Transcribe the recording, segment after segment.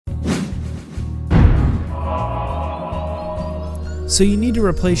So you need to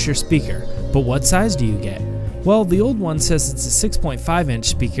replace your speaker, but what size do you get? Well, the old one says it's a 6.5 inch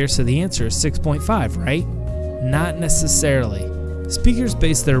speaker, so the answer is 6.5, right? Not necessarily. Speakers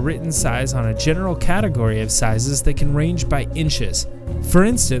base their written size on a general category of sizes that can range by inches. For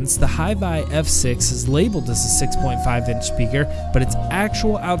instance, the Hi-Vi F6 is labeled as a 6.5 inch speaker, but its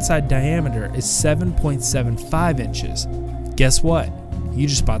actual outside diameter is 7.75 inches. Guess what? You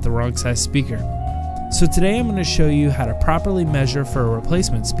just bought the wrong size speaker. So today I'm going to show you how to properly measure for a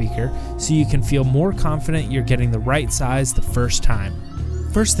replacement speaker so you can feel more confident you're getting the right size the first time.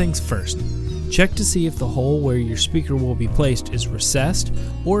 First things first, check to see if the hole where your speaker will be placed is recessed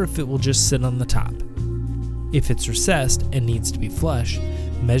or if it will just sit on the top. If it's recessed and needs to be flush,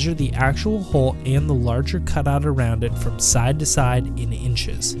 measure the actual hole and the larger cutout around it from side to side in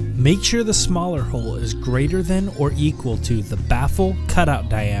inches. Make sure the smaller hole is greater than or equal to the baffle cutout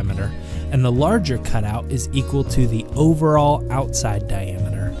diameter, and the larger cutout is equal to the overall outside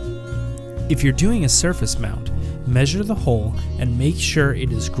diameter. If you're doing a surface mount, measure the hole and make sure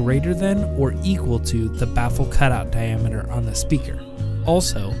it is greater than or equal to the baffle cutout diameter on the speaker.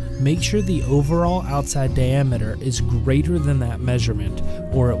 Also, make sure the overall outside diameter is greater than that measurement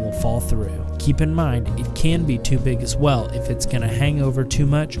or it will fall through. Keep in mind, it can be too big as well if it's going to hang over too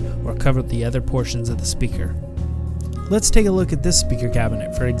much or cover the other portions of the speaker. Let's take a look at this speaker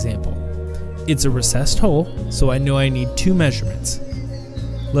cabinet for example. It's a recessed hole, so I know I need two measurements.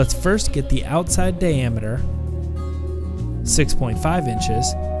 Let's first get the outside diameter, 6.5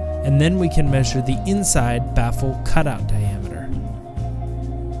 inches, and then we can measure the inside baffle cutout diameter,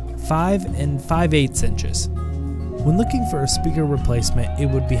 5 5/8 inches. When looking for a speaker replacement, it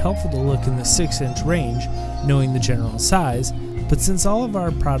would be helpful to look in the 6-inch range, knowing the general size, but since all of our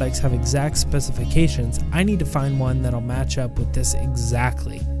products have exact specifications, I need to find one that'll match up with this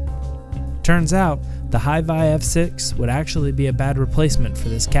exactly. Turns out, the Hi-Vi F6 would actually be a bad replacement for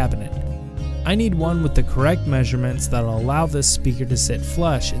this cabinet. I need one with the correct measurements that'll allow this speaker to sit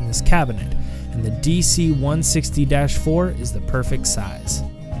flush in this cabinet, and the DC160-4 is the perfect size.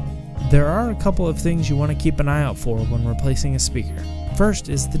 There are a couple of things you want to keep an eye out for when replacing a speaker. First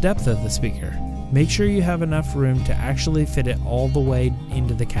is the depth of the speaker. Make sure you have enough room to actually fit it all the way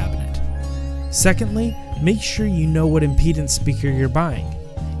into the cabinet. Secondly, make sure you know what impedance speaker you're buying.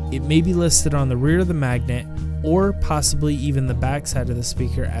 It may be listed on the rear of the magnet or possibly even the back side of the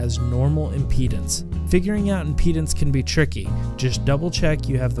speaker as normal impedance. Figuring out impedance can be tricky, just double check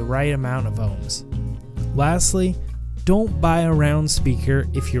you have the right amount of ohms. Lastly, don't buy a round speaker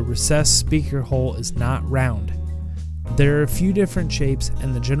if your recessed speaker hole is not round. There are a few different shapes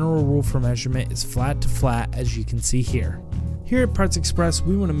and the general rule for measurement is flat to flat as you can see here. Here at Parts Express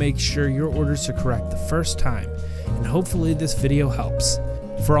we want to make sure your orders are correct the first time, and hopefully this video helps.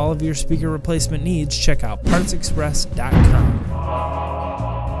 For all of your speaker replacement needs, check out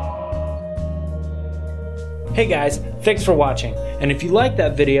partsexpress.com. Hey guys, thanks for watching, and if you liked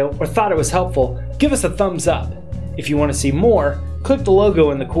that video or thought it was helpful, give us a thumbs up. If you want to see more, click the logo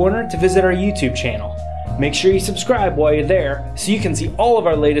in the corner to visit our YouTube channel. Make sure you subscribe while you're there so you can see all of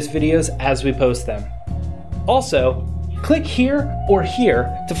our latest videos as we post them. Also, click here or here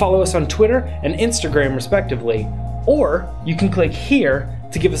to follow us on Twitter and Instagram respectively, or you can click here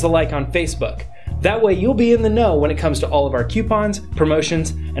to give us a like on Facebook. That way you'll be in the know when it comes to all of our coupons,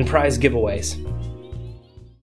 promotions, and prize giveaways.